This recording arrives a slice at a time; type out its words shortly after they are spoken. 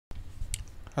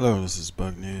Hello, this is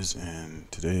Bug News, and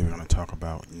today we're going to talk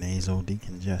about nasal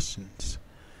decongestants.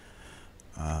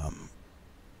 Um,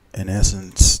 in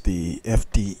essence, the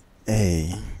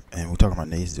FDA, and we're talking about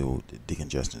nasal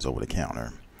decongestants over the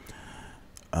counter,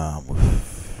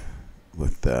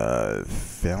 with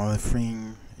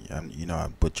phenylephrine. I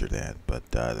butchered that, but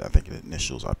I think the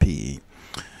initials are PE.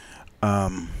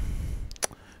 Um,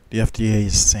 the FDA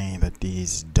is saying that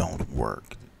these don't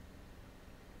work.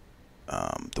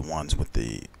 The ones with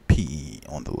the PE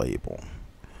on the label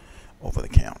over the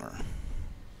counter.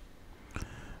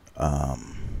 I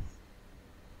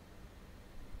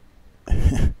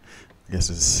guess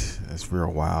it's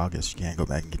real wild. I guess you can't go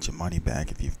back and get your money back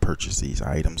if you've purchased these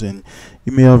items, and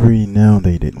you may already know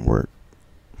they didn't work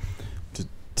to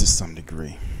some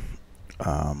degree.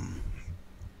 But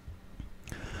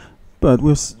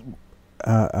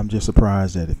I'm just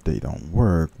surprised that if they don't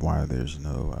work, why there's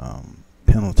no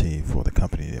penalty for the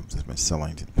company that's been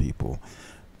selling to the people,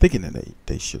 thinking that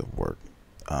they should have worked.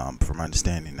 From my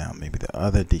understanding now, maybe the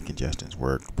other decongestants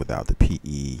work without the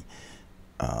PE.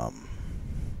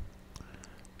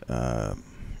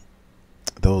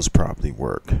 Those probably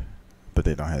work, but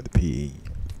they don't have the PE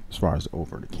as far as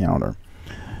over the counter,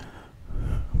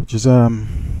 which is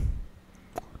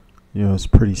it's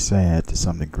pretty sad to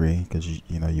some degree, because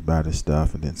you buy this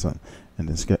stuff and then some, and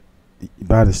then you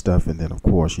buy this stuff, and then of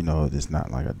course it's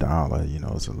not like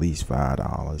 $1. It's at least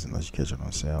 $5 unless you catch it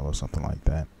on sale or something like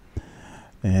that.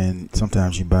 And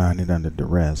sometimes you buying it under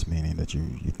duress, meaning that you're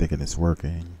thinking it's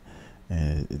working,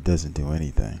 and it doesn't do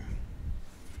anything.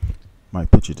 Might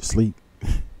put you to sleep.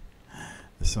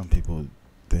 Some people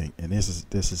think, and this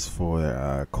is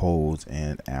for colds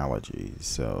and allergies.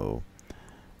 So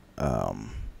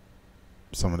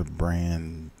some of the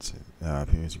brands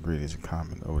appears ingredients in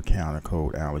common over-the-counter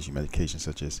cold allergy medications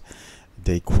such as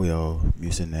Dayquil,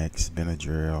 Mucinex,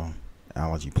 Benadryl,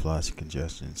 Allergy Plus,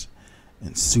 Congestants,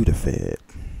 and Sudafed.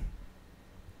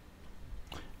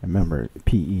 Remember,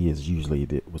 PE is usually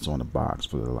what's on the box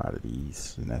for a lot of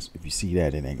these, and that's, if you see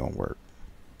that, it ain't gonna work.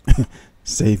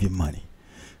 Save your money.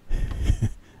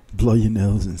 Blow your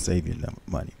nose and save your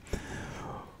money.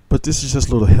 But this is just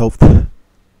a little health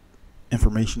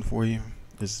information for you.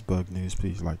 This is Bug News.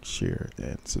 Please like, share,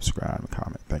 and subscribe and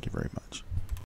comment. Thank you very much.